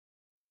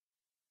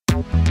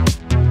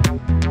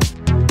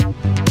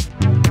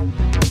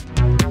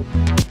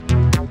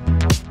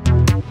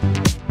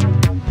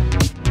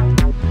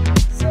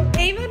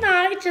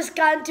Just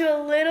got into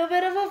a little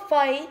bit of a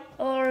fight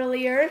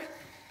earlier.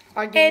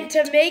 Argument.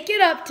 And to make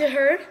it up to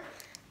her,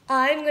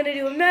 I'm going to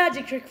do a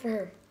magic trick for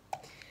her.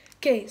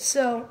 Okay,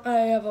 so I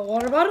have a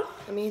water bottle.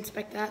 Let me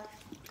inspect that.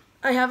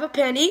 I have a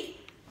penny.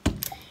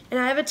 And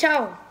I have a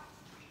towel.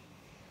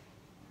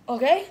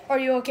 Okay, are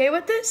you okay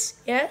with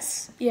this?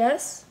 Yes,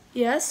 yes,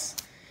 yes.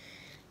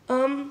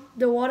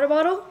 The water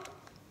bottle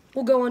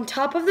will go on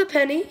top of the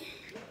penny.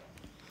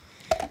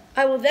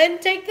 I will then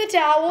take the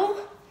towel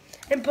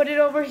and put it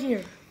over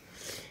here.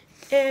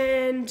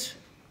 And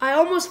I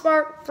almost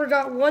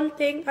forgot one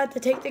thing. I had to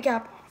take the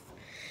cap off.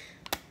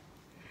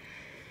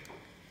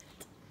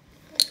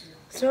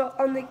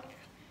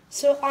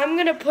 So I'm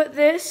gonna put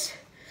this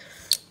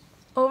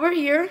over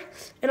here,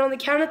 and on the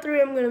count of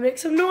 3, I'm gonna make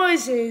some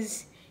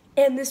noises,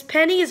 and this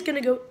penny is gonna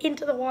go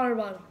into the water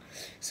bottle.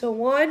 So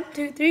 1,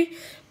 2, 3.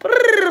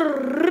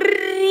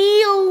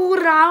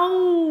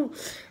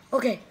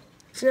 Okay,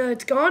 so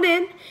it's gone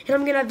in, and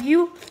I'm gonna have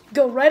you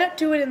go right up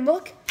to it and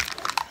look.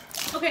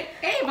 Okay,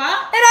 Ava.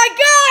 And I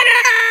got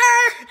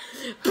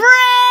her!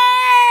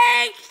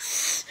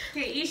 Breaks!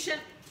 Okay, you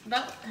should.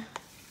 That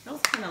was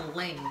kind of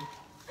lame.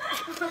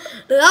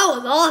 That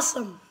was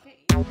awesome.